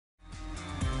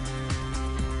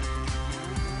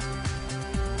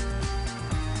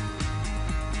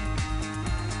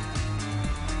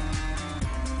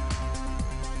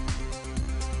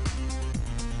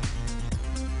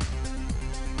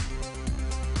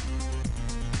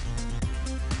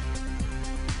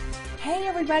Hey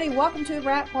everybody, welcome to the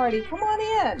wrap party. Come on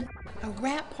in. A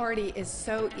wrap party is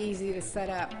so easy to set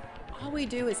up. All we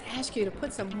do is ask you to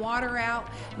put some water out,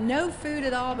 no food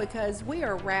at all because we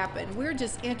are wrapping. We're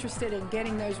just interested in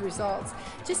getting those results.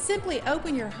 Just simply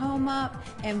open your home up,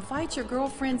 invite your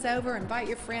girlfriends over, invite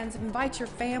your friends, invite your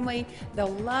family. They'll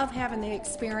love having the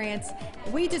experience.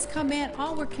 We just come in,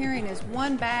 all we're carrying is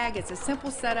one bag. It's a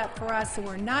simple setup for us, so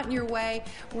we're not in your way.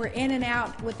 We're in and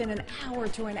out within an hour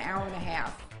to an hour and a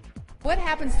half. What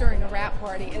happens during a wrap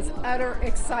party is utter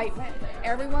excitement.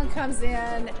 Everyone comes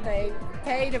in, they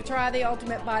pay to try the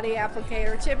Ultimate Body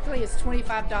Applicator. Typically it's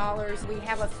 $25. We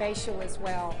have a facial as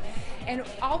well. And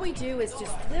all we do is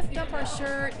just lift up our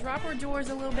shirt, drop our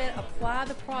drawers a little bit, apply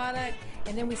the product,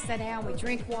 and then we sit down, we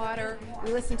drink water,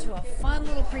 we listen to a fun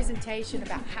little presentation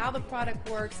about how the product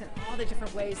works and all the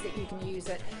different ways that you can use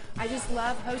it. I just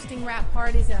love hosting wrap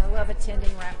parties and I love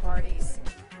attending wrap parties.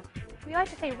 We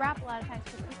like to say wrap a lot of times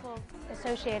because people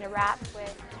associate a wrap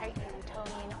with tightening,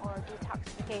 toning, or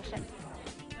detoxification.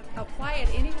 Apply it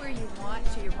anywhere you want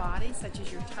to your body, such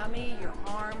as your tummy, your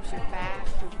arms, your back,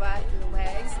 your butt, your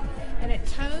legs. And it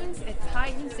tones, it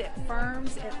tightens, it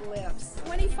firms, it lifts.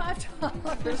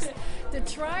 $25 to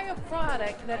try a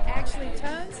product that actually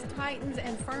tones, tightens,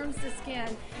 and firms the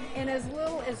skin in as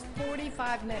little as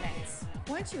 45 minutes.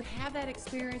 Once you have that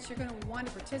experience, you're going to want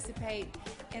to participate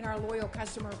in our loyal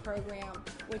customer program,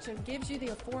 which gives you the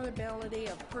affordability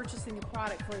of purchasing the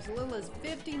product for as little as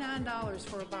 $59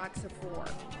 for a box of 4.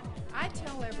 I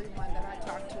tell everyone that I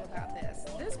talk to about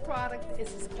this product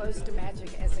is as close to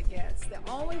magic as it gets. The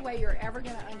only way you're ever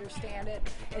going to understand it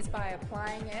is by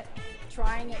applying it,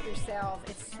 trying it yourself.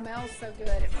 It smells so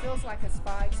good. It feels like a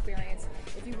spa experience.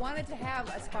 If you wanted to have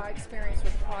a spa experience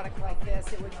with a product like this,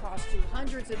 it would cost you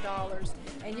hundreds of dollars,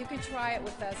 and you can try it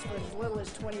with us for as little as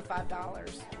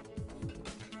 $25.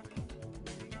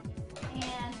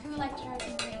 And who would like to try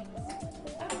some rings?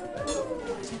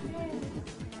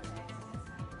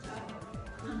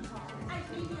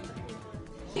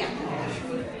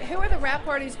 Who are the wrap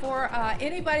parties for?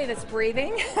 Anybody that's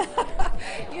breathing.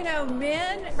 You know,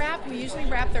 men wrap, we usually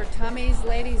wrap their tummies.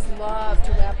 Ladies love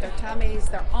to wrap their tummies,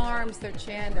 their arms, their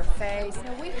chin, their face. You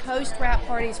know, we host wrap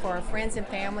parties for our friends and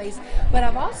families, but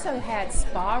I've also had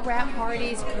spa wrap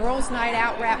parties, girls' night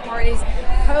out wrap parties,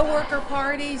 co-worker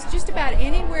parties, just about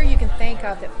anywhere you can think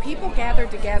of that people gather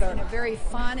together in a very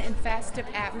fun and festive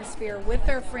atmosphere with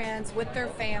their friends, with their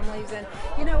families, and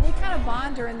you know, we kind of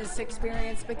bond during this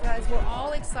experience because we're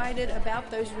all excited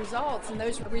about those results, and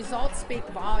those results speak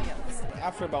volumes.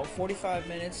 After about 45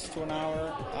 minutes to an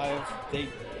hour, they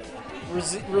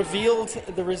revealed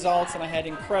the results, and I had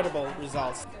incredible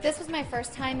results. This was my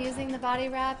first time using the body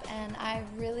wrap, and I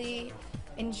really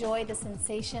enjoyed the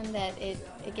sensation that it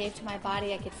gave to my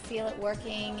body. I could feel it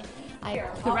working.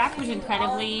 The wrap was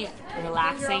incredibly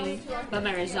relaxing, but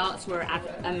my results were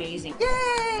amazing.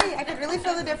 Yay! I could really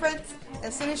feel the difference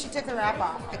as soon as she took the wrap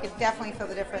off. I could definitely feel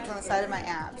the difference on the side of my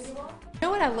abs. You know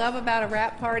what I love about a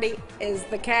wrap party is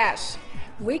the cash.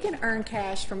 We can earn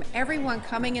cash from everyone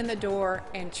coming in the door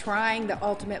and trying the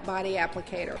Ultimate Body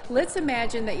Applicator. Let's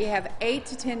imagine that you have 8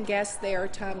 to 10 guests there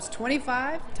times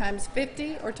 25, times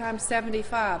 50, or times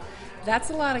 75.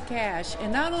 That's a lot of cash.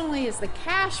 And not only is the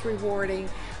cash rewarding,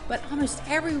 but almost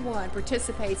everyone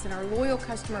participates in our loyal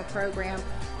customer program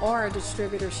or our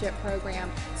distributorship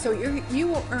program. So you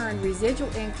will earn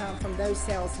residual income from those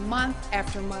sales month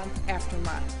after month after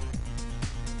month.